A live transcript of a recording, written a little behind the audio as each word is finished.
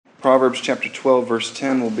Proverbs chapter 12, verse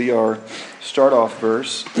 10 will be our start-off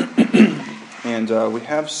verse. And we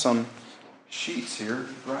have some sheets here.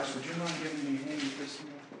 Bryce, would you mind giving me a hand with this one?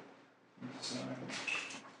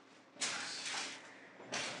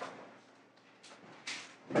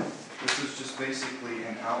 This is just basically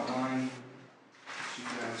an outline that you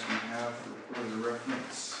guys can have for further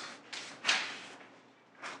reference.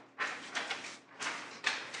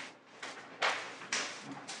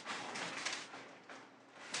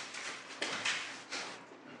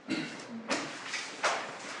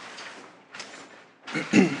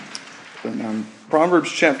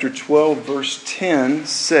 Proverbs chapter 12, verse 10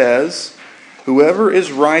 says, "Whoever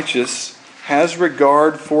is righteous has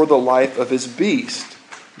regard for the life of his beast,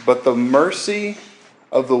 but the mercy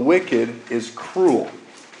of the wicked is cruel."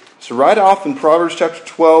 So right off in Proverbs chapter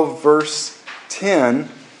 12, verse 10,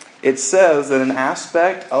 it says that an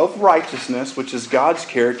aspect of righteousness, which is God's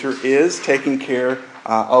character, is taking care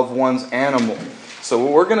of one's animal. So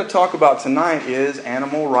what we're going to talk about tonight is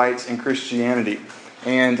animal rights in Christianity.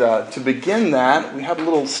 And to begin that, we have a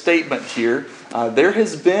little statement here. There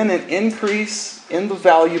has been an increase in the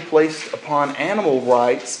value placed upon animal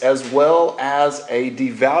rights as well as a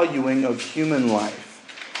devaluing of human life.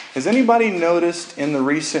 Has anybody noticed in the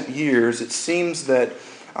recent years, it seems that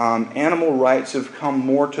animal rights have come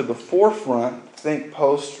more to the forefront, think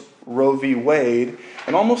post Roe v. Wade.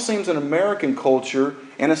 It almost seems in American culture,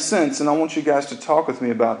 in a sense, and I want you guys to talk with me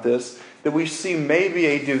about this, that we see maybe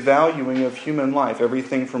a devaluing of human life,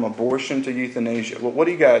 everything from abortion to euthanasia. Well, what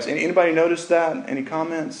do you guys, anybody notice that? Any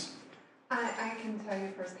comments? I can tell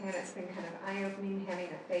you firsthand, it's been kind of eye-opening having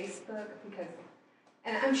a Facebook because,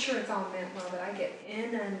 and I'm sure it's all meant well, but I get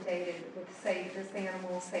inundated with save this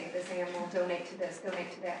animal, donate to this,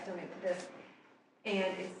 donate to that, donate to this.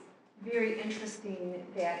 And it's very interesting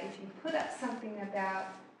that if you put up something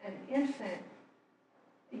about an infant,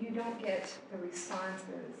 you don't get the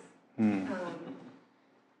responses the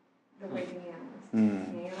way the animals. The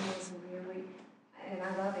animals really, and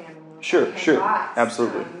I love animals. Sure, Lots,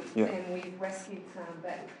 absolutely. Yeah. And we've rescued some,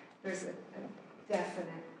 but there's a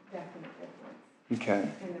definite difference in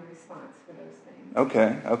the response for those things.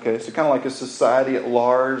 Okay. So kind of like a society at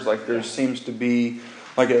large, like there seems to be,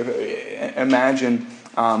 imagine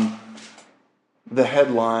the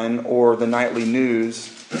headline or the nightly news,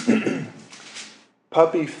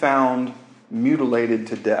 puppy found mutilated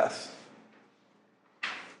to death.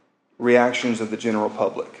 Reactions of the general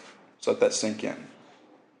public. So let that sink in.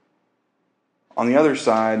 On the other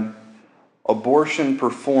side, abortion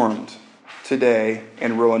performed today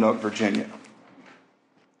in Roanoke, Virginia.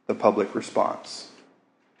 The public response.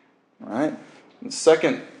 All right? The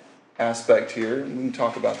second aspect here, we can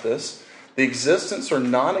talk about this. The existence or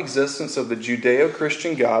non-existence of the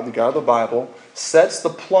Judeo-Christian God, the God of the Bible, sets the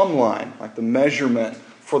plumb line, like the measurement,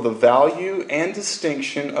 for the value and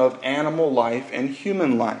distinction of animal life and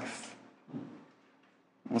human life.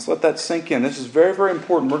 Let's let that sink in. This is very, very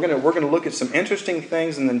important. We're going to look at some interesting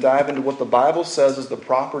things and then dive into what the Bible says is the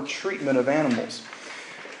proper treatment of animals.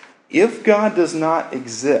 If God does not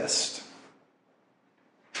exist,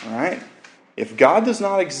 all right? If God does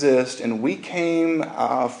not exist and we came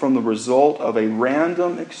from the result of a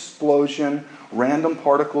random explosion, random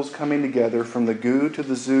particles coming together from the goo to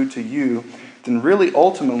the zoo to you, then really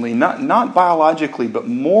ultimately, not biologically, but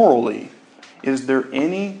morally, is there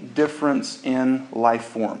any difference in life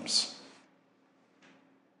forms?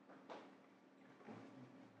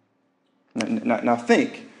 Now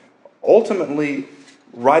think, ultimately,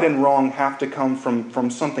 right and wrong have to come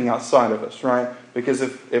from something outside of us, right? Because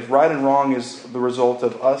if right and wrong is the result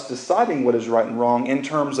of us deciding what is right and wrong in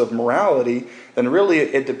terms of morality, then really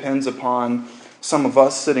it depends upon some of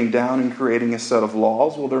us sitting down and creating a set of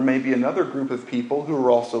laws. Well, there may be another group of people who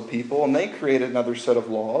are also people, and they create another set of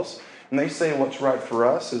laws. And they say what's right for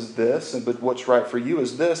us is this, but what's right for you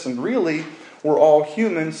is this. And really, we're all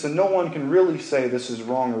humans, so no one can really say this is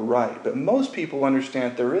wrong or right. But most people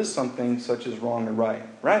understand there is something such as wrong or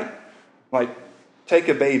right? Like, take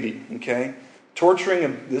a baby, okay?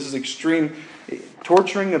 This is extreme.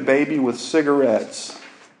 Torturing a baby with cigarettes,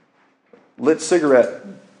 lit cigarette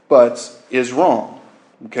butts, is wrong,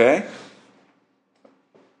 okay?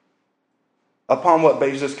 Upon what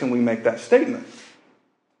basis can we make that statement?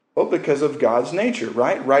 Well, because of God's nature,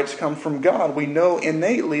 right? Rights come from God. We know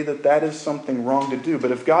innately that is something wrong to do.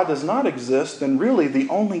 But if God does not exist, then really the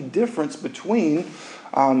only difference between,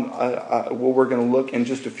 we're going to look in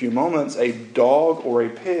just a few moments, a dog or a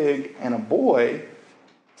pig and a boy,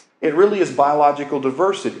 it really is biological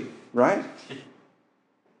diversity, right?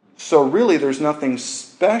 So really there's nothing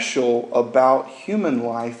special about human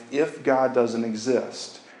life if God doesn't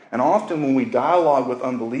exist. And often when we dialogue with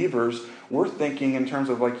unbelievers, we're thinking in terms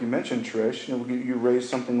of, like you mentioned, Trish, you raise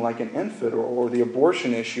something like an infant or the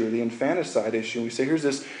abortion issue or the infanticide issue. We say, here's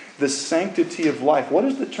this sanctity of life. What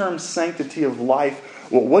is the term sanctity of life?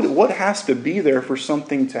 Well, what has to be there for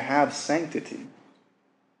something to have sanctity?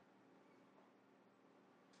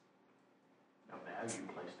 A value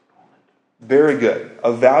placed upon it. Very good.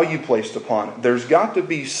 A value placed upon it. There's got to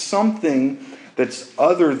be something that's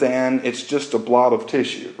other than it's just a blob of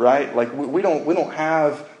tissue, right? Like we don't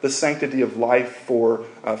have the sanctity of life for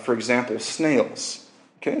example, snails.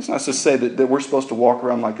 Okay, it's not to say that we're supposed to walk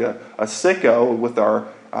around like a sicko with our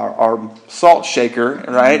salt shaker,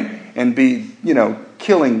 right, and be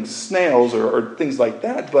killing snails or things like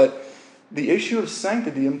that. But the issue of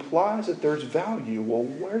sanctity implies that there's value. Well,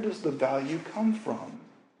 where does the value come from?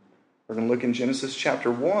 We're going to look in Genesis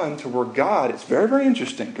chapter 1 to where God, it's very, very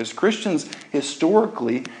interesting because Christians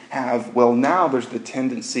historically have, now there's the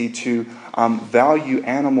tendency to value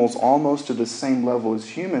animals almost to the same level as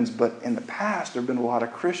humans, but in the past there have been a lot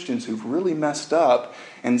of Christians who've really messed up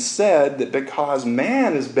and said that because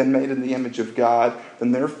man has been made in the image of God,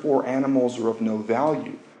 then therefore animals are of no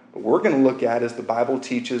value. What we're going to look at is the Bible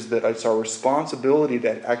teaches that it's our responsibility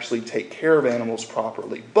to actually take care of animals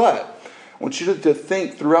properly. But I want you to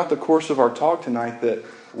think throughout the course of our talk tonight that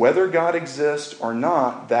whether God exists or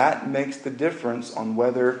not, that makes the difference on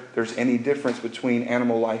whether there's any difference between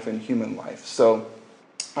animal life and human life. So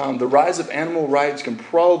the rise of animal rights can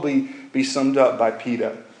probably be summed up by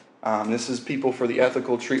PETA. This is People for the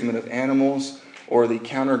Ethical Treatment of Animals, or the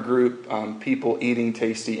counter group, People Eating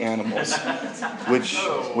Tasty Animals.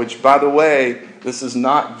 Which, by the way, this is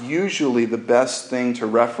not usually the best thing to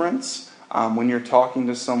reference. When you're talking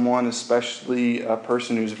to someone, especially a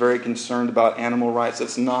person who's very concerned about animal rights,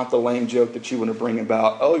 it's not the lame joke that you want to bring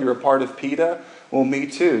about, oh, you're a part of PETA? Well, me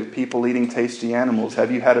too. People eating tasty animals.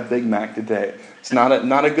 Have you had a Big Mac today? It's not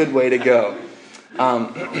a good way to go.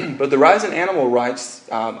 But the rise in animal rights,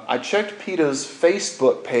 I checked PETA's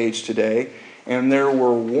Facebook page today, and there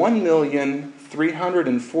were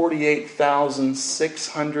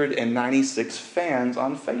 1,348,696 fans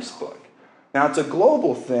on Facebook. Now, it's a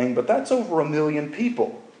global thing, but that's over 1 million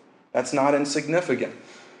people. That's not insignificant.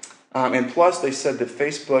 And plus, they said that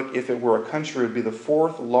Facebook, if it were a country, would be the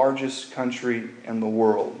 4th largest country in the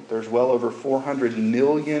world. There's well over 400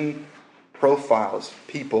 million profiles,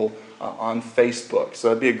 people, on Facebook. So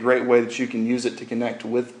that'd be a great way that you can use it to connect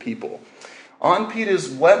with people. On PETA's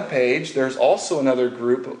webpage, there's also another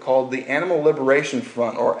group called the Animal Liberation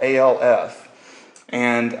Front, or ALF.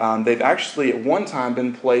 And they've actually at one time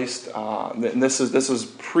been placed, and this is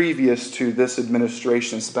previous to this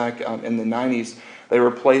administration, it's back in the 90s, they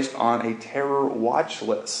were placed on a terror watch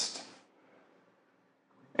list.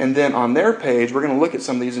 And then on their page, we're going to look at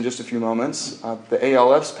some of these in just a few moments. The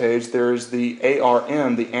ALF's page, there's the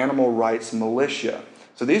ARM, the Animal Rights Militia.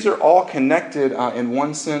 So these are all connected in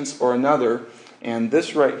one sense or another. And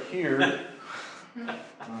this right here,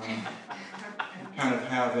 kind of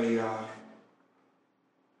have a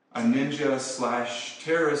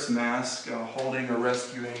ninja/terrorist mask holding or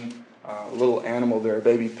rescuing a little animal there, a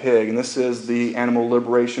baby pig. And this is the Animal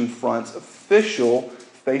Liberation Front's official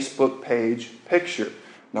Facebook page picture.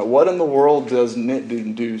 Now, what in the world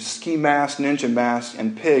do ski masks, ninja masks,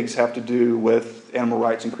 and pigs have to do with animal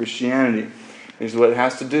rights and Christianity? Here's what it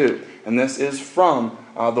has to do. And this is from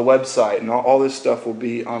the website. And all this stuff will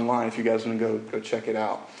be online if you guys want to go check it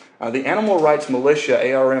out. The Animal Rights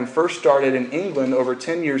Militia, ARM, first started in England over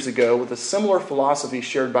 10 years ago with a similar philosophy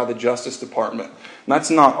shared by the Justice Department. And that's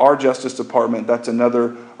not our Justice Department, that's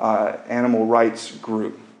another animal rights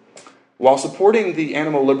group. While supporting the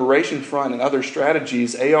Animal Liberation Front and other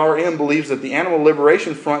strategies, ARM believes that the Animal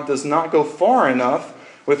Liberation Front does not go far enough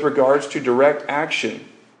with regards to direct action.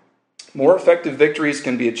 More effective victories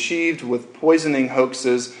can be achieved with poisoning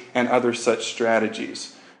hoaxes and other such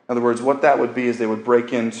strategies. In other words, what that would be is they would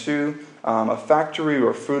break into a factory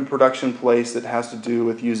or food production place that has to do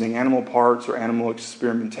with using animal parts or animal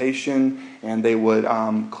experimentation, and they would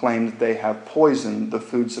claim that they have poisoned the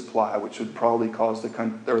food supply, which would probably cause the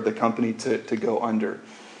company to go under.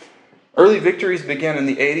 Early victories began in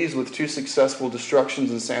the 80s with 2 successful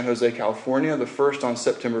destructions in San Jose, California. The first on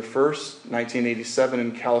September 1st, 1987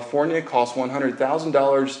 in California cost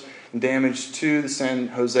 $100,000 damage to the San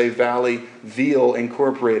Jose Valley Veal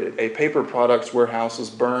Incorporated. A paper products warehouse was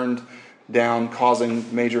burned down, causing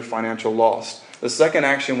major financial loss. The second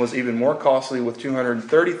action was even more costly, with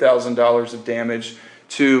 $230,000 of damage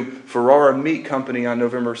to Ferrara Meat Company on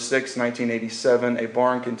November 6, 1987. A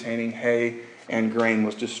barn containing hay and grain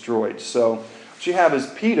was destroyed. So what you have is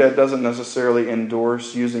PETA doesn't necessarily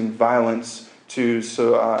endorse using violence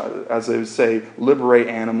as they would say, liberate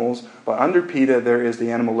animals. But under PETA, there is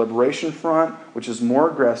the Animal Liberation Front, which is more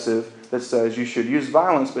aggressive, that says you should use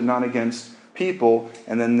violence, but not against people.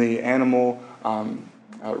 And then the Animal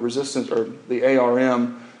Resistance, or the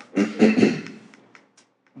ARM, let's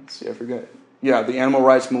see, I forget. Yeah, the Animal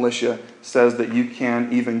Rights Militia says that you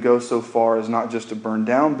can even go so far as not just to burn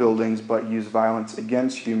down buildings, but use violence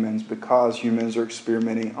against humans because humans are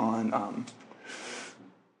experimenting on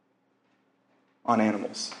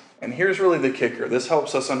animals. And here's really the kicker. This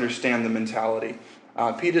helps us understand the mentality.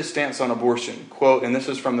 PETA's stance on abortion, quote, and this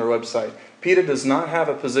is from their website, PETA does not have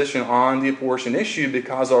a position on the abortion issue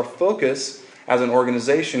because our focus as an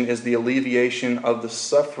organization is the alleviation of the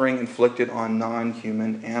suffering inflicted on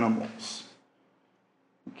non-human animals.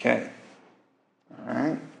 Okay. All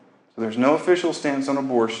right. So there's no official stance on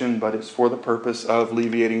abortion, but it's for the purpose of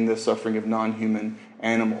alleviating the suffering of non-human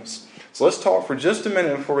animals. So let's talk for just a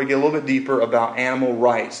minute before we get a little bit deeper about animal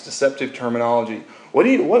rights, deceptive terminology. What do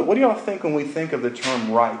y'all think when we think of the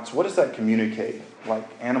term rights? What does that communicate? Like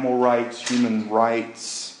animal rights, human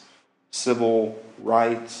rights, civil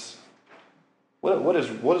rights? What does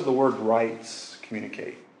the word rights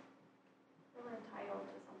communicate? We're entitled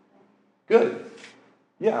to something. Good.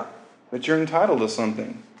 Yeah, that you're entitled to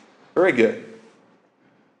something. Very good.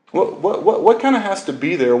 What kind of has to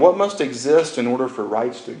be there? What must exist in order for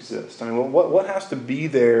rights to exist? I mean, what has to be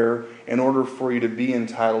there in order for you to be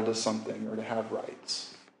entitled to something or to have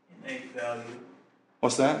rights? Innate value.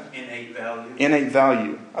 What's that? Innate value. Innate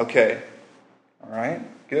value. Okay. All right.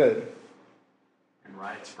 Good. And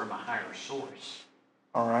rights from a higher source.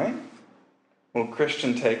 All right. Well,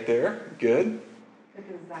 Christian take there. Good. The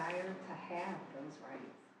desire to have those rights.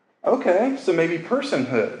 Okay. So maybe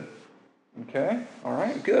personhood. Okay. All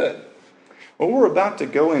right. Good. What we're about to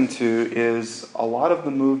go into is a lot of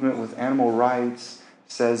the movement with animal rights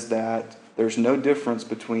says that there's no difference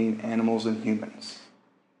between animals and humans.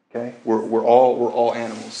 Okay. We're all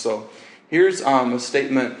animals. So here's a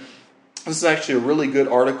statement. This is actually a really good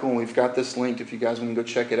article, and we've got this linked if you guys want to go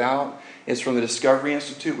check it out. It's from the Discovery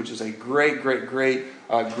Institute, which is a great group.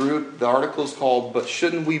 The article is called, "But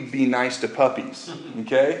Shouldn't We Be Nice to Puppies?"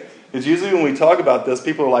 Okay? Because usually when we talk about this,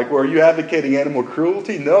 people are like, well, are you advocating animal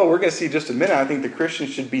cruelty? No, we're going to see in just a minute. I think the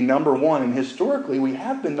Christians should be number one, and historically we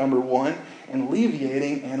have been number one in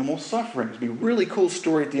alleviating animal suffering. It'll be a really cool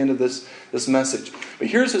story at the end of this message. But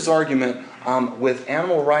here's his argument with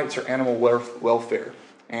animal rights or animal welfare.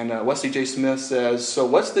 And Wesley J. Smith says, so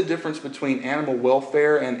what's the difference between animal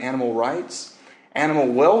welfare and animal rights? Animal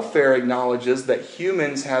welfare acknowledges that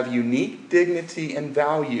humans have unique dignity and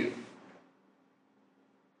value.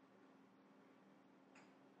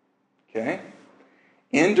 Okay?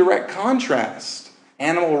 In direct contrast,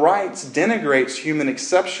 animal rights denigrates human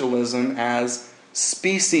exceptionalism as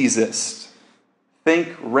speciesist. Think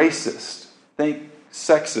racist. Think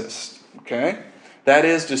sexist. Okay? That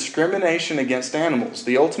is discrimination against animals.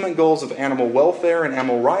 The ultimate goals of animal welfare and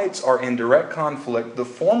animal rights are in direct conflict. The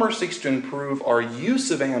former seeks to improve our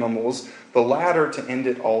use of animals, the latter to end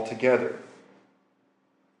it altogether.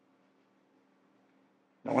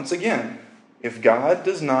 Now, once again, if God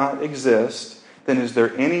does not exist, then is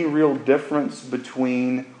there any real difference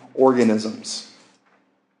between organisms?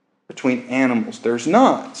 Between animals? There's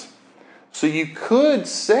not. So you could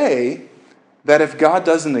say that if God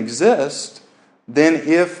doesn't exist, then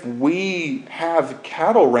if we have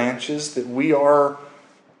cattle ranches, that we are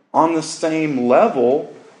on the same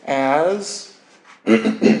level as, we're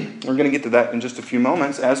going to get to that in just a few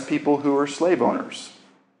moments, as people who are slave owners.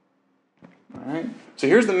 All right? So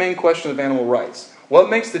here's the main question of animal rights. What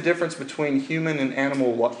makes the difference between human and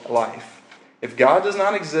animal life? If God does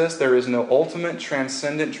not exist, there is no ultimate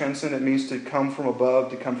transcendent. Transcendent means to come from above,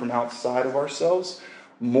 to come from outside of ourselves.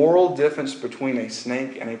 Moral difference between a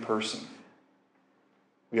snake and a person.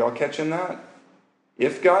 We all catching that?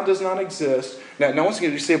 If God does not exist, now no one's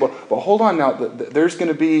going to say, well, hold on now. There's going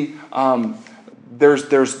to be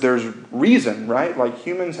there's reason, right? Like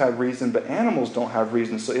humans have reason, but animals don't have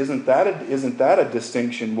reason. So isn't that a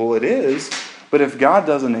distinction? Well, it is. But if God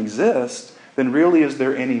doesn't exist, then really is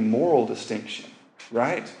there any moral distinction,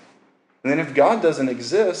 right? And then if God doesn't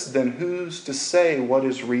exist, then who's to say what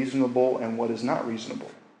is reasonable and what is not reasonable,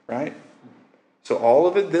 right? So all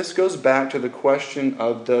of this goes back to the question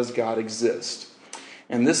of, does God exist?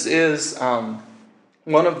 And this is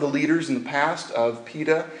one of the leaders in the past of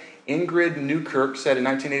PETA, Ingrid Newkirk, said in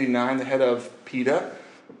 1989, the head of PETA,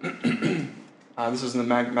 this is in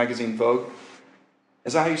the magazine Vogue.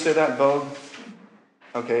 Is that how you say that, Vogue?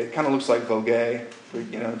 Okay, it kind of looks like Vogue,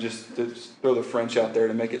 but, just throw the French out there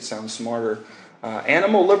to make it sound smarter.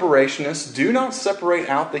 Animal liberationists do not separate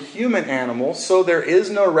out the human animal, so there is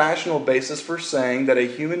no rational basis for saying that a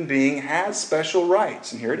human being has special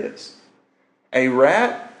rights. And here it is. A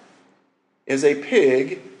rat is a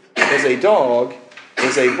pig, is a dog,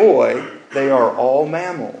 is a boy. They are all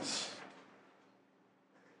mammals.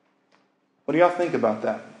 What do y'all think about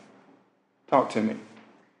that? Talk to me.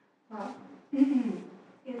 Well,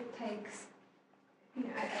 it takes,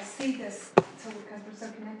 I see this, so because we're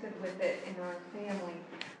so connected with it in our family,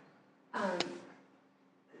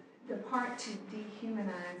 the part to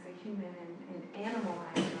dehumanize a human and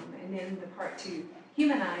animalize them, and then the part to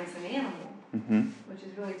humanize an animal, which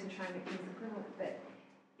is really to try and make things equivalent. But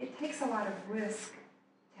it takes a lot of risk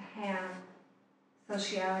to have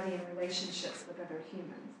sociality and relationships with other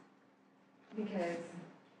humans. Because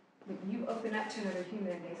when you open up to another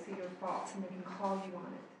human, they see your faults and they can call you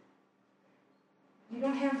on it. You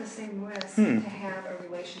don't have the same risk to have a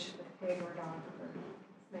relationship with a pig or a dog or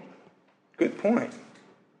a snake. Good point.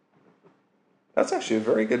 That's actually a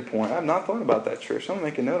very good point. I've not thought about that, Trish. I'm going to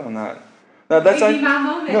make a note on that. Now, that's Maybe my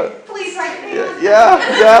moment. Please write it down.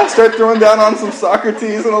 Yeah. Start throwing down on some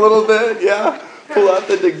Socrates in a little bit. Yeah. Pull out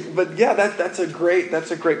but yeah, that's a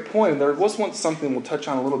great point. There was once something we'll touch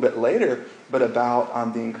on a little bit later, but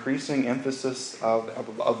about the increasing emphasis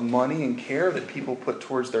of money and care that people put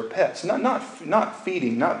towards their pets. Not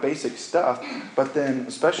feeding, not basic stuff, but then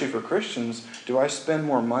especially for Christians, do I spend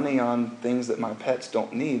more money on things that my pets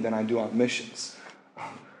don't need than I do on missions?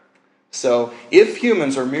 So if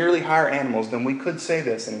humans are merely higher animals, then we could say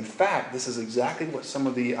this. And in fact, this is exactly what some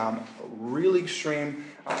of the really extreme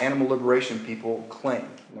animal liberation people claim.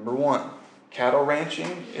 Number one, cattle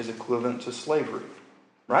ranching is equivalent to slavery.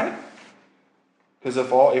 Right? Because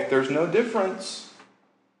if there's no difference,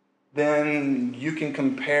 then you can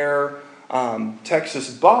compare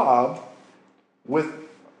Texas Bob with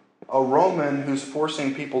a Roman who's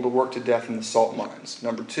forcing people to work to death in the salt mines.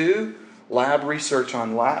 Number two, lab research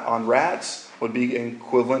on rats would be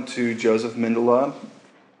equivalent to Joseph Mendele,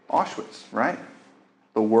 Auschwitz, right?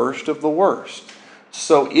 The worst of the worst.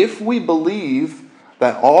 So if we believe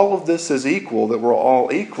that all of this is equal, that we're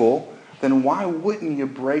all equal, then why wouldn't you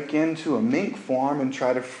break into a mink farm and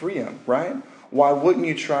try to free them, right? Why wouldn't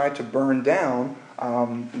you try to burn down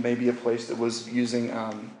maybe a place that was using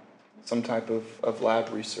some type of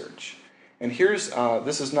lab research? And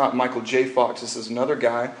this is not Michael J. Fox, this is another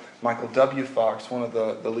guy, Michael W. Fox, one of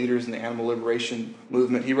the leaders in the animal liberation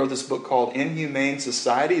movement. He wrote this book called Inhumane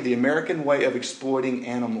Society, The American Way of Exploiting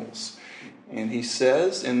Animals. And he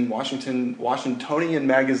says in Washingtonian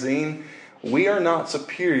magazine, we are not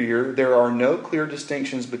superior. There are no clear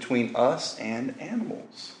distinctions between us and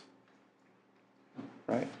animals.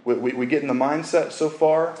 Right? We get in the mindset so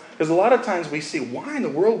far. Because a lot of times we see, why in the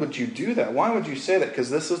world would you do that? Why would you say that? Because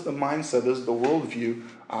this is the mindset, this is the worldview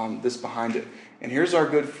that's behind it. And here's our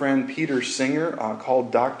good friend Peter Singer,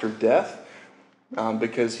 called Dr. Death,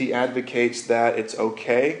 because he advocates that it's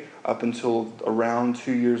okay up until around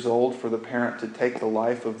 2 years old for the parent to take the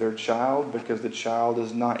life of their child because the child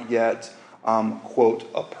is not yet, quote,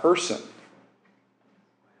 a person.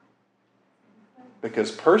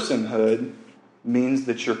 Because personhood means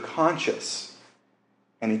that you're conscious.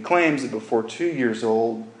 And he claims that before 2 years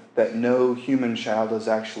old that no human child is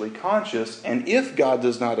actually conscious. And if God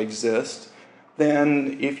does not exist,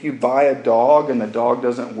 then if you buy a dog and the dog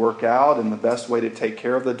doesn't work out and the best way to take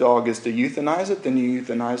care of the dog is to euthanize it, then you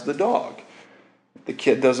euthanize the dog. If the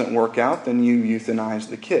kid doesn't work out, then you euthanize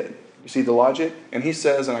the kid. You see the logic? And he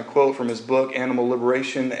says, and I quote from his book, Animal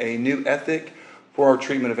Liberation, A New Ethic for Our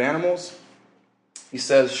Treatment of Animals. He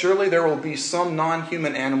says, surely there will be some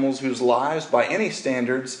non-human animals whose lives, by any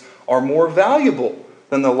standards, are more valuable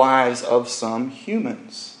than the lives of some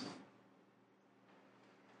humans.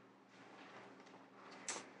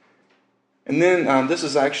 And then this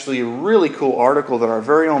is actually a really cool article that our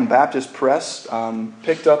very own Baptist Press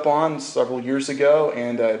picked up on several years ago.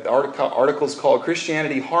 And the article is called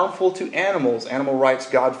Christianity Harmful to Animals, Animal Rights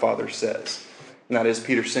Godfather Says. And that is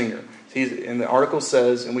Peter Singer. And the article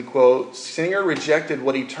says, and we quote, Singer rejected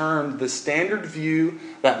what he termed the standard view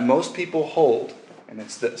that most people hold. And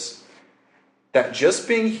it's this: that just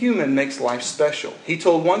being human makes life special. He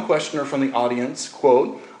told one questioner from the audience,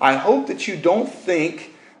 quote, I hope that you don't think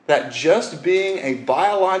that just being a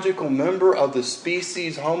biological member of the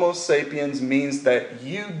species Homo sapiens means that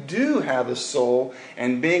you do have a soul,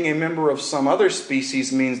 and being a member of some other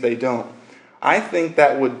species means they don't. I think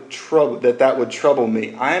that would trouble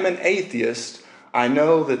me. I am an atheist. I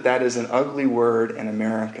know that is an ugly word in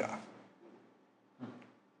America.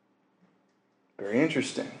 Very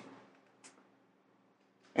interesting.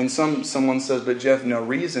 And someone says, but Jeff, no,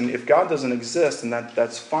 reason, if God doesn't exist, then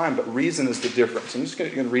that's fine, but reason is the difference. I'm just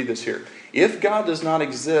going to read this here. If God does not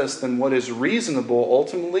exist, then what is reasonable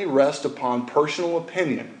ultimately rests upon personal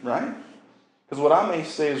opinion, right? Because what I may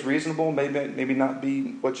say is reasonable may maybe not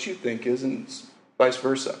be what you think is, and vice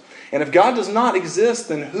versa. And if God does not exist,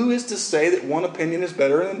 then who is to say that one opinion is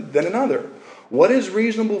better than another? What is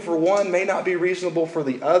reasonable for one may not be reasonable for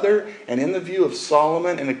the other, and in the view of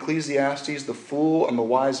Solomon and Ecclesiastes, the fool and the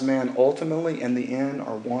wise man ultimately in the end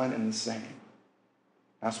are one and the same.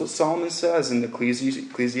 That's what Solomon says in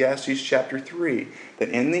Ecclesiastes chapter 3, that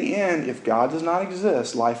in the end, if God does not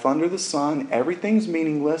exist, life under the sun, everything's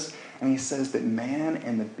meaningless, and he says that man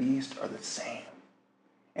and the beast are the same.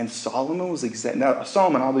 And Solomon was now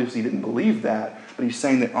Solomon obviously didn't believe that, but he's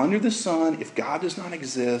saying that under the sun, if God does not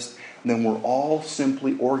exist, then we're all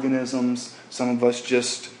simply organisms. Some of us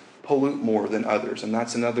just pollute more than others, and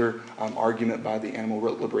that's another argument by the Animal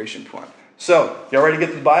Liberation Front. So, y'all ready to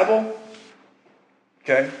get to the Bible?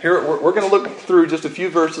 Okay, here we're going to look through just a few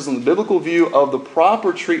verses on the biblical view of the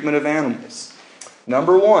proper treatment of animals.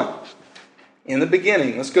 Number 1. In the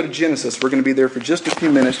beginning, let's go to Genesis. We're going to be there for just a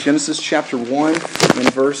few minutes. Genesis chapter 1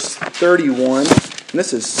 and verse 31. And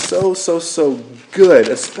this is so good,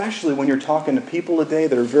 especially when you're talking to people today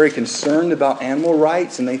that are very concerned about animal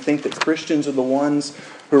rights and they think that Christians are the ones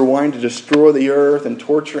who are wanting to destroy the earth and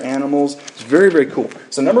torture animals. It's very, very cool.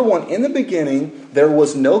 So number 1, in the beginning, there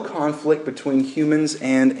was no conflict between humans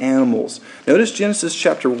and animals. Notice Genesis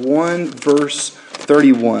chapter 1, verse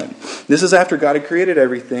 31. This is after God had created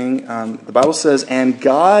everything. The Bible says, and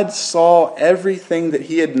God saw everything that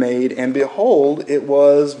he had made, and behold, it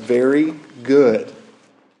was very good.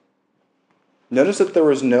 Notice that there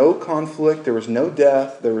was no conflict, there was no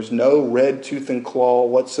death, there was no red tooth and claw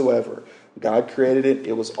whatsoever. God created it,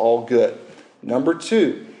 it was all good. Number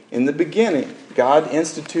 2, in the beginning, God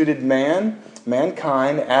instituted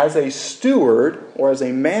mankind as a steward or as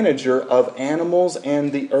a manager of animals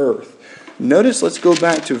and the earth. Notice, let's go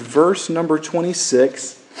back to verse number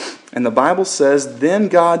 26. And the Bible says, then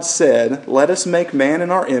God said, let us make man in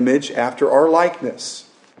our image after our likeness.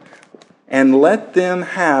 And let them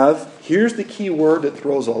have, here's the key word that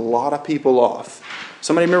throws a lot of people off.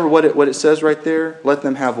 Somebody remember what it says right there? Let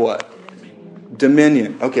them have what?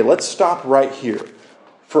 Dominion. Okay, let's stop right here.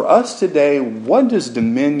 For us today, what does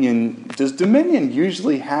dominion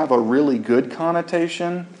usually have a really good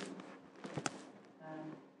connotation?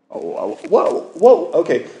 Oh, whoa,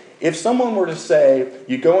 okay. If someone were to say,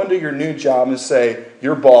 you go into your new job and say,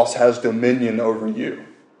 your boss has dominion over you.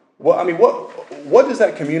 Well, I mean, what does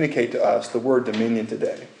that communicate to us, the word dominion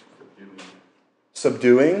today?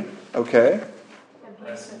 Subduing, okay.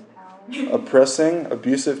 Abusive power. Oppressing,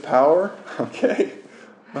 abusive power, okay.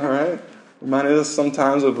 All right. Reminded us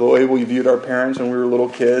sometimes of the way we viewed our parents when we were little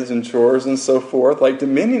kids and chores and so forth. Like,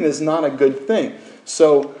 dominion is not a good thing.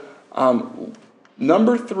 So,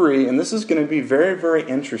 number 3, and this is going to be very, very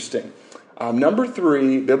interesting. Number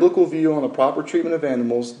 3, biblical view on the proper treatment of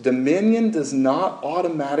animals. Dominion does not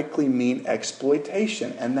automatically mean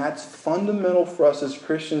exploitation. And that's fundamental for us as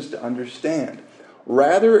Christians to understand.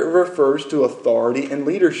 Rather, it refers to authority and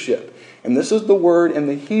leadership. And this is the word in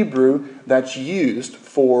the Hebrew that's used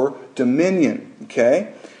for dominion.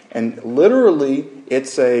 Okay? And literally,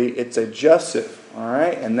 it's a Joseph. All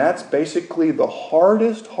right, and that's basically the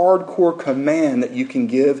hardcore command that you can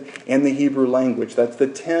give in the Hebrew language. That's the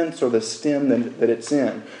tense or the stem that it's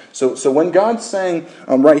in. So when God's saying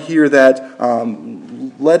right here that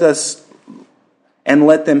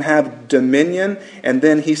let them have dominion, and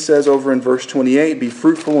then he says over in verse 28, be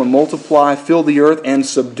fruitful and multiply, fill the earth and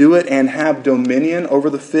subdue it, and have dominion over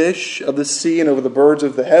the fish of the sea and over the birds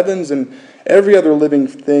of the heavens and every other living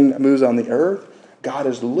thing that moves on the earth. God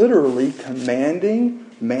is literally commanding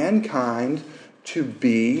mankind to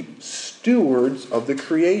be stewards of the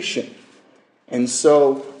creation. And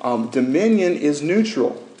so dominion is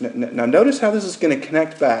neutral. Now notice how this is going to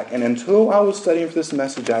connect back. And until I was studying for this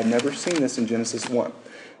message, I had never seen this in Genesis 1.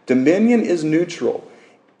 Dominion is neutral.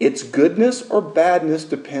 Its goodness or badness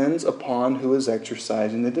depends upon who is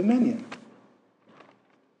exercising the dominion.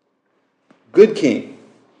 Good king.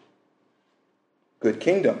 Good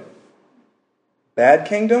kingdom. Bad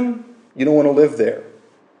kingdom, you don't want to live there.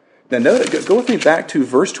 Now, go with me back to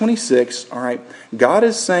verse 26. All right, God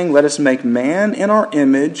is saying, let us make man in our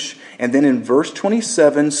image. And then in verse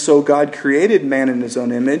 27, so God created man in his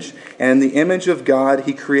own image. And in the image of God,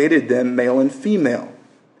 he created them, male and female.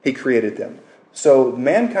 He created them. So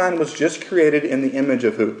mankind was just created in the image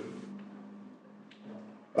of who?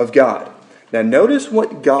 Of God. Now, notice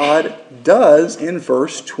what God does in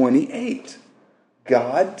verse 28.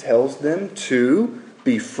 God tells them to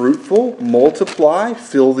be fruitful, multiply,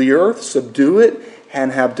 fill the earth, subdue it,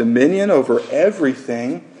 and have dominion over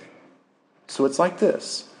everything. So it's like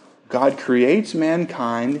this. God creates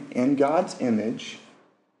mankind in God's image.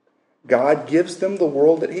 God gives them the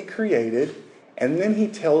world that He created, and then He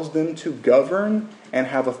tells them to govern and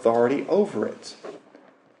have authority over it.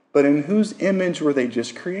 But in whose image were they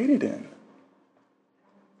just created in?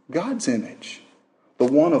 God's image. The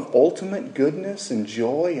one of ultimate goodness and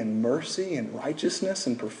joy and mercy and righteousness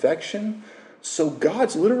and perfection. So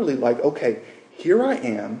God's literally like, okay, here I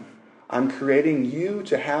am. I'm creating you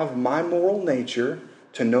to have my moral nature,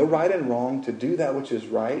 to know right and wrong, to do that which is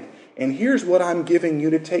right. And here's what I'm giving you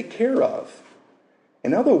to take care of.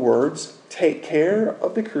 In other words, take care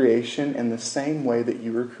of the creation in the same way that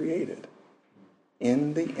you were created,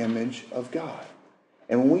 in the image of God.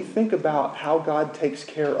 And when we think about how God takes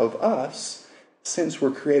care of us, since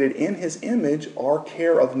we're created in His image, our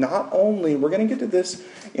care of not only, we're going to get to this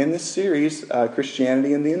in this series,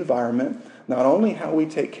 Christianity and the Environment, not only how we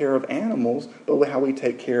take care of animals, but how we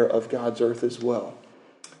take care of God's earth as well.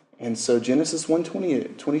 And so Genesis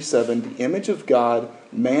 1:27, the image of God,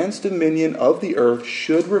 man's dominion of the earth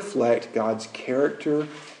should reflect God's character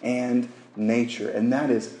and nature. And that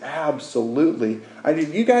is absolutely,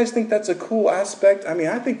 you guys think that's a cool aspect? I mean,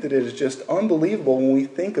 I think that it is just unbelievable when we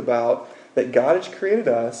think about that God has created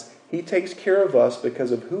us, He takes care of us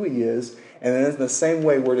because of who He is, and then in the same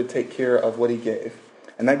way we're to take care of what He gave.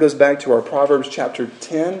 And that goes back to our Proverbs chapter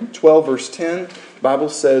 12, verse 10. The Bible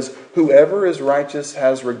says, whoever is righteous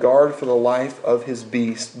has regard for the life of his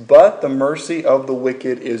beast, but the mercy of the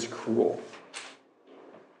wicked is cruel.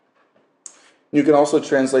 You can also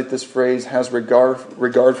translate this phrase, has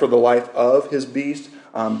regard for the life of his beast,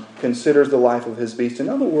 considers the life of his beast. In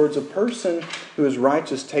other words, a person who is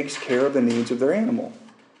righteous takes care of the needs of their animal.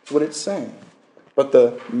 That's what it's saying. But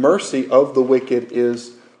the mercy of the wicked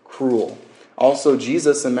is cruel. Also,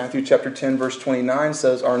 Jesus in Matthew chapter 10, verse 29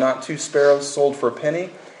 says, are not 2 sparrows sold for a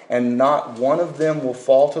penny, and not one of them will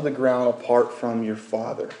fall to the ground apart from your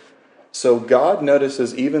Father. So God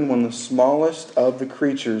notices even when the smallest of the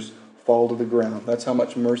creatures fall to the ground. That's how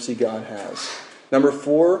much mercy God has. Number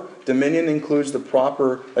 4, dominion includes the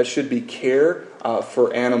proper, that should be care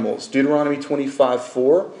for animals. Deuteronomy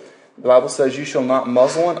 25:4. The Bible says, you shall not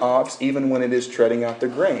muzzle an ox even when it is treading out the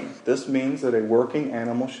grain. This means that a working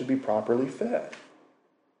animal should be properly fed.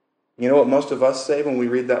 You know what most of us say when we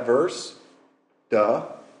read that verse? Duh.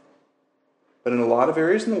 But in a lot of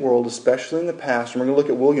areas in the world, especially in the past, and we're going to look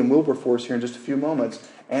at William Wilberforce here in just a few moments,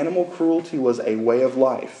 animal cruelty was a way of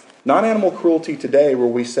life. Not animal cruelty today where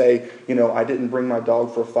we say, I didn't bring my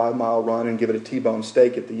dog for a 5-mile run and give it a T-bone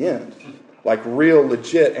steak at the end. Like real,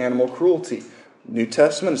 legit animal cruelty. New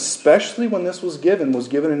Testament, especially when this was given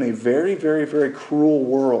in a very, very, very cruel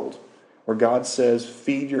world where God says,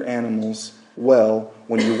 feed your animals well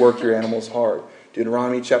when you work your animals hard.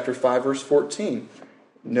 Deuteronomy chapter 5, verse 14.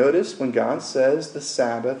 Notice when God says the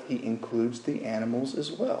Sabbath, He includes the animals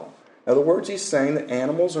as well. In other words, He's saying that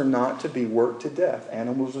animals are not to be worked to death.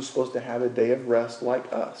 Animals are supposed to have a day of rest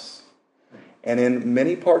like us. And in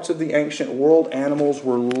many parts of the ancient world, animals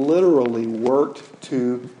were literally worked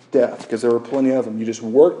to death because there were plenty of them. You just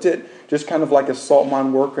worked it, just kind of like a salt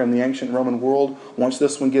mine worker in the ancient Roman world. Once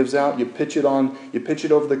this one gives out, you pitch it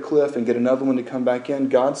over the cliff and get another one to come back in.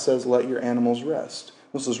 God says, let your animals rest.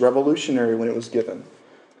 This was revolutionary when it was given.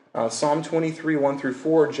 Psalm 23, 1 through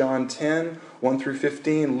 4, John 10, 1 through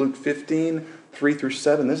 15, Luke 15, 3 through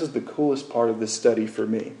 7. This is the coolest part of this study for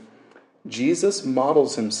me. Jesus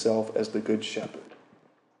models Himself as the Good Shepherd.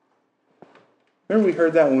 Remember we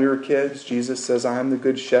heard that when we were kids? Jesus says, I am the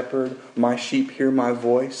Good Shepherd. My sheep hear my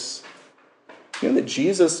voice. You know that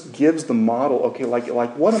Jesus gives the model. Okay, like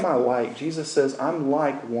what am I like? Jesus says, I'm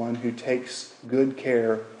like one who takes good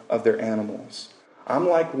care of their animals. I'm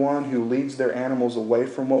like one who leads their animals away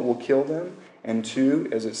from what will kill them. And 2,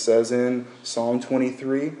 as it says in Psalm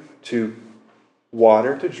 23, to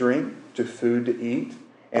water to drink, to food to eat.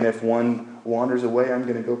 And if one wanders away, I'm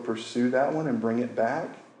going to go pursue that one and bring it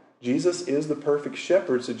back. Jesus is the perfect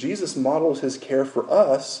shepherd. So Jesus models His care for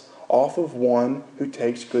us off of one who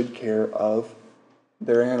takes good care of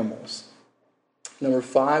their animals. Number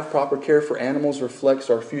 5, proper care for animals reflects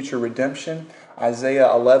our future redemption. Isaiah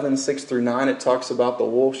 11, 6 through 9, it talks about the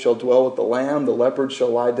wolf shall dwell with the lamb, the leopard shall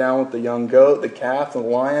lie down with the young goat, the calf and the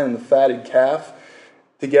lion and the fatted calf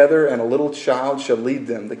together, and a little child shall lead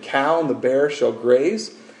them. The cow and the bear shall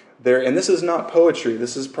graze. And this is not poetry,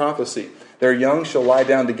 this is prophecy. Their young shall lie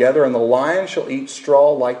down together, and the lion shall eat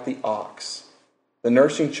straw like the ox. The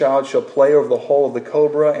nursing child shall play over the hole of the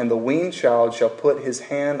cobra, and the weaned child shall put his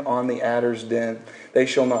hand on the adder's den. They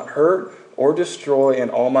shall not hurt or destroy in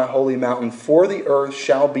all my holy mountain, for the earth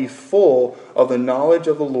shall be full of the knowledge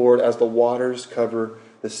of the Lord as the waters cover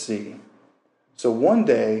the sea. So one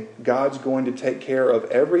day, God's going to take care of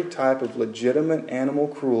every type of legitimate animal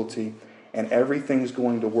cruelty, and everything's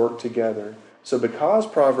going to work together. So because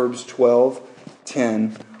Proverbs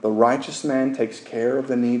 12:10, the righteous man takes care of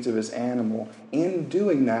the needs of his animal, in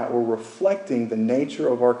doing that, we're reflecting the nature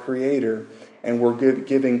of our Creator, and we're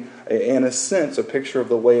giving, in a sense, a picture of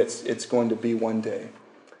the way it's going to be one day.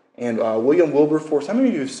 And William Wilberforce, how many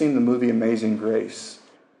of you have seen the movie Amazing Grace?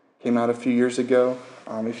 Came out a few years ago.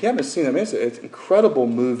 If you haven't seen it, it's an incredible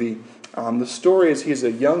movie. The story is he's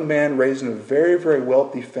a young man raised in a very, very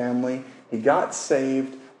wealthy family. He got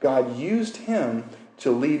saved. God used him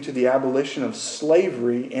to lead to the abolition of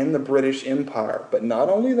slavery in the British Empire. But not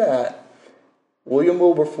only that, William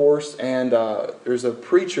Wilberforce and there's a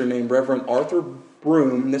preacher named Reverend Arthur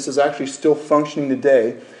Broom. This is actually still functioning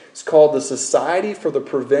today. It's called the Society for the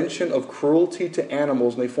Prevention of Cruelty to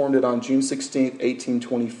Animals, and they formed it on June 16,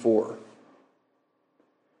 1824.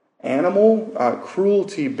 Animal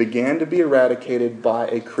cruelty began to be eradicated by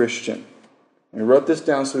a Christian. And I wrote this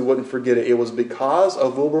down so we wouldn't forget it. It was because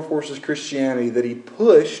of Wilberforce's Christianity that he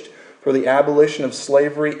pushed for the abolition of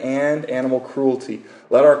slavery and animal cruelty.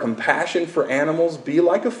 Let our compassion for animals be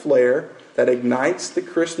like a flare that ignites the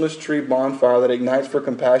Christmas tree bonfire, that ignites for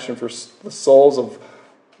compassion for the souls of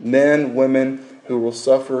men, women who will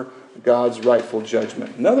suffer God's rightful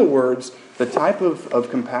judgment. In other words, the type of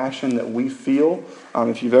compassion that we feel,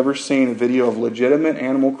 if you've ever seen a video of legitimate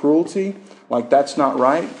animal cruelty, like that's not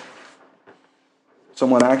right.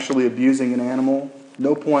 Someone actually abusing an animal,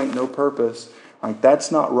 no point, no purpose. Like that's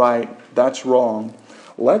not right, that's wrong.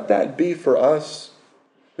 Let that be for us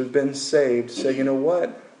who've been saved. Say, you know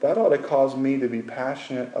what? That ought to cause me to be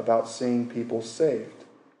passionate about seeing people saved.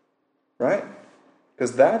 Right?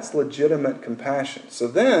 Because that's legitimate compassion. So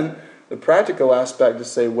then, the practical aspect to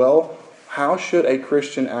say, well, how should a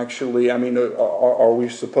Christian actually, are we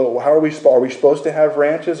supposed to have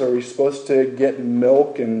ranches? Are we supposed to get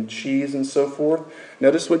milk and cheese and so forth?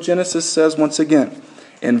 Notice what Genesis says once again.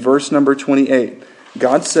 In verse number 28,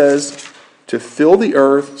 God says to fill the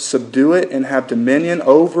earth, subdue it, and have dominion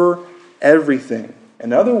over everything.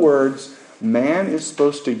 In other words, man is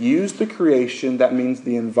supposed to use the creation, that means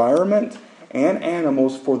the environment and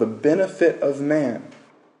animals, for the benefit of man.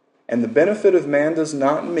 And the benefit of man does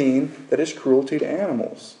not mean that it's cruelty to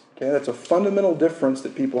animals. Okay, that's a fundamental difference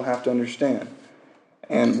that people have to understand.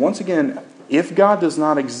 And once again, if God does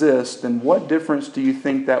not exist, then what difference do you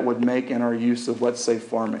think that would make in our use of, let's say,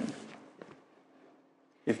 farming?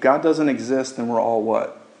 If God doesn't exist, then we're all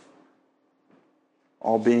what?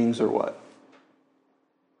 All beings are what?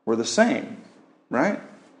 We're the same, right?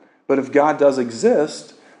 But if God does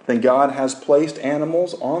exist, then God has placed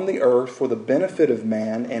animals on the earth for the benefit of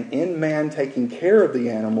man, and in man taking care of the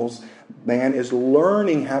animals, man is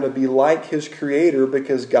learning how to be like his Creator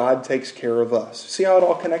because God takes care of us. See how it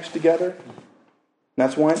all connects together?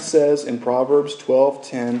 That's why it says in Proverbs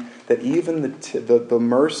 12:10 that even the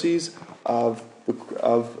mercies of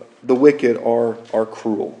the wicked are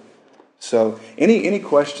cruel. So, any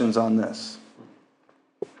questions on this?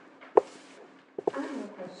 I have a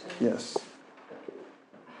question. Yes.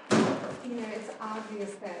 It's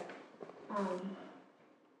obvious that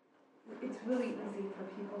it's really easy for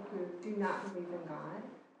people who do not believe in God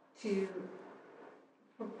to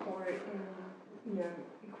purport and,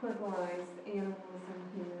 equivalize animals and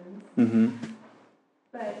humans. Mm-hmm.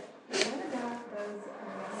 But what about those of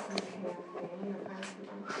us who have family or friends who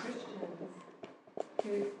aren't Christians?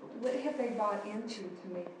 What have they bought into to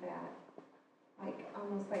make that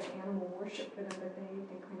almost like animal worship for them, but they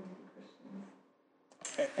claim to be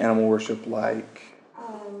Christians? Animal worship like?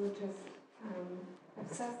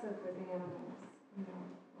 Obsessive with animals.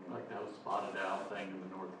 Like that spotted owl thing in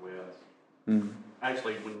the Northwest. Mm.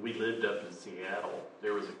 Actually, when we lived up in Seattle,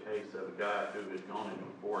 there was a case of a guy who had gone into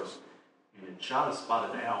a forest and had shot a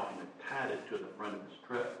spotted owl and had tied it to the front of his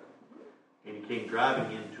truck. And he came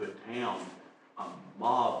driving into a town, a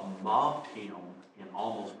mob mobbed him and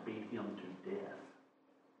almost beat him to death.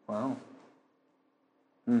 Wow.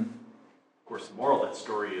 Mm. Of course, the moral of that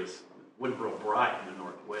story is it wasn't real bright in the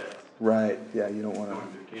Northwest. Right. Yeah, you don't want to.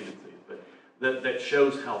 Knowing their tendencies. But that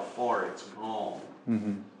shows how far it's gone,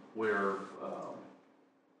 Mm-hmm. where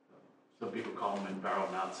some people call them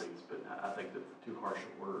enviro Nazis, but I think that's too harsh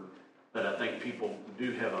a word. But I think people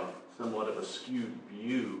do have a somewhat of a skewed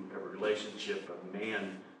view of a relationship of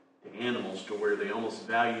man to animals, to where they almost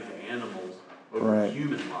value the animals over Right.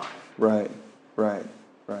 human life. Right.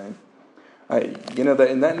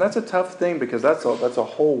 And that's a tough thing because that's a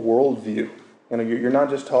whole worldview. You're not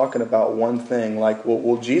just talking about one thing, like,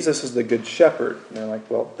 well, Jesus is the good shepherd. And they're like,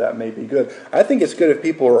 well, that may be good. I think it's good if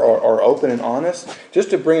people are open and honest,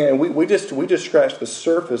 just to bring in, we just scratched the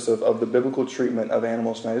surface of the biblical treatment of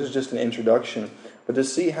animals tonight. This is just an introduction. But to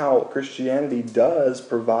see how Christianity does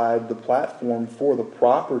provide the platform for the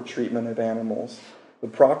proper treatment of animals, the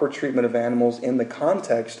proper treatment of animals in the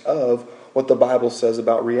context of what the Bible says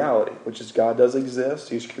about reality, which is God does exist.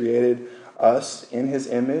 He's created us in His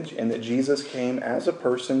image, and that Jesus came as a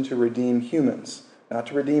person to redeem humans, not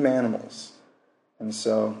to redeem animals. And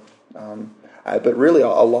so, but really, a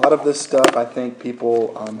lot of this stuff, I think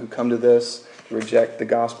people who come to this reject the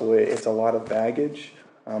gospel. It's a lot of baggage.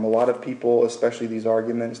 A lot of people, especially these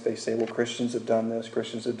arguments, they say, well, Christians have done this,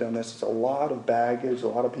 Christians have done this. It's a lot of baggage. A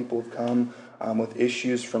lot of people have come with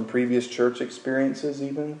issues from previous church experiences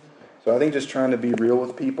even. So I think just trying to be real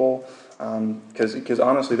with people, because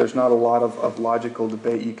honestly, there's not a lot of logical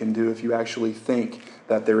debate you can do if you actually think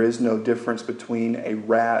that there is no difference between a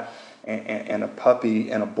rat and a puppy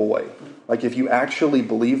and a boy. Like, if you actually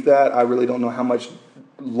believe that, I really don't know how much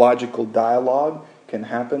logical dialogue can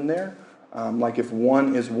happen there. Like, if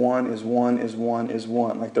one is one is one is one is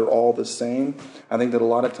one, like they're all the same. I think that a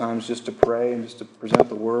lot of times just to pray and just to present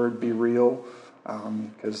the word, be real,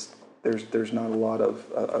 because there's not a lot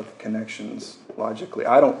of connections logically.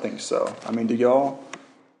 I don't think so. I mean, do y'all?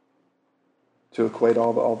 To equate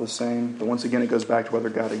all the same? But once again, it goes back to whether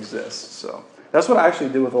God exists. So that's what I actually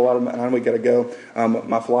do with a lot of my, I know we got to go,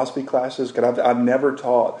 my philosophy classes, because I've never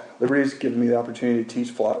taught. Liberty's given me the opportunity to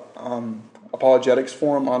teach apologetics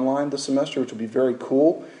for them online this semester, which will be very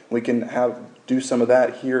cool. We can do some of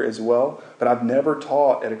that here as well. But I've never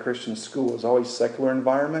taught at a Christian school. It's always secular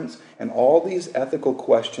environments. And all these ethical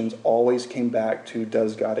questions always came back to,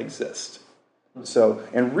 does God exist? So,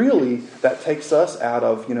 and really, that takes us out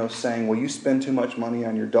of, saying, well, you spend too much money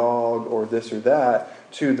on your dog or this or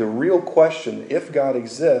that, to the real question, if God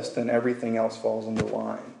exists, then everything else falls into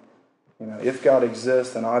line. If God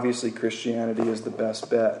exists, then obviously Christianity is the best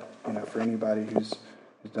bet, for anybody who's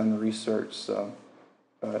done the research. So,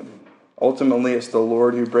 but ultimately, it's the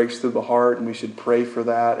Lord who breaks through the heart, and we should pray for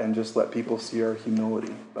that and just let people see our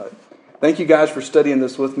humility. But thank you guys for studying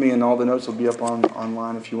this with me, and all the notes will be up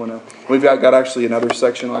online if you want to. We've got actually another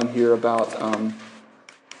section on here about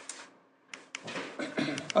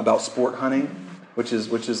sport hunting, which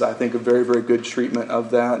is I think a very, very good treatment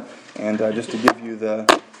of that. And just to give you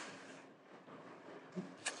the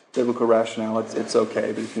biblical rationale, it's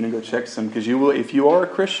okay. But if you want to go check some, because you will, if you are a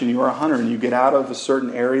Christian, you are a hunter, and you get out of a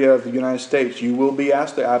certain area of the United States, you will be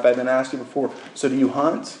asked. I've been asked you before. So do you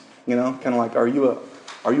hunt? Kind of like, are you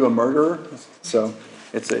a murderer? So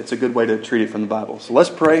it's a good way to treat it from the Bible. So let's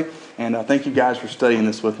pray, and thank you guys for studying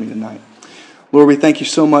this with me tonight. Lord, we thank you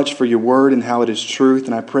so much for your word and how it is truth,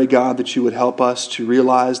 and I pray, God, that you would help us to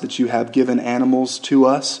realize that you have given animals to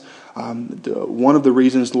us. One of the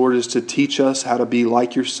reasons, Lord, is to teach us how to be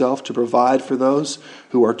like yourself, to provide for those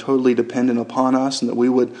who are totally dependent upon us, and that we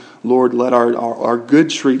would, Lord, let our good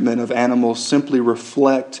treatment of animals simply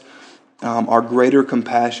reflect our greater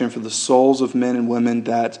compassion for the souls of men and women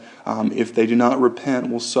that, if they do not repent,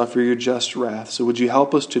 will suffer your just wrath. So would you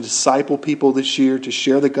help us to disciple people this year, to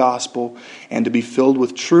share the gospel, and to be filled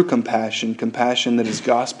with true compassion that is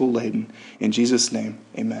gospel-laden. In Jesus' name,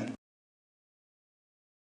 amen.